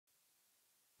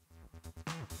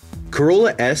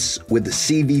Corolla S with the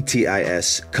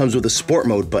CVTIS comes with a sport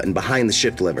mode button behind the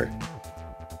shift lever.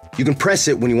 You can press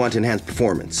it when you want to enhance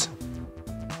performance.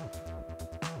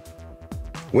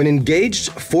 When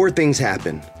engaged, 4 things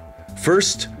happen.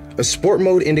 First, a sport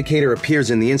mode indicator appears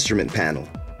in the instrument panel.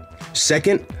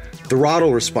 Second,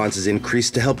 throttle response is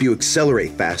increased to help you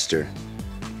accelerate faster.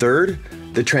 Third,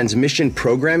 the transmission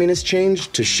programming is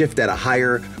changed to shift at a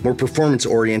higher, more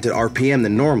performance-oriented RPM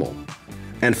than normal.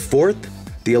 And fourth,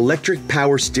 the electric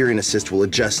power steering assist will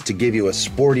adjust to give you a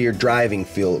sportier driving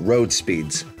feel at road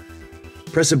speeds.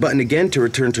 Press a button again to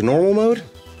return to normal mode,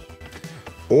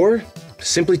 or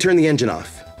simply turn the engine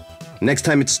off. Next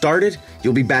time it's started,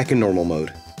 you'll be back in normal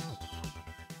mode.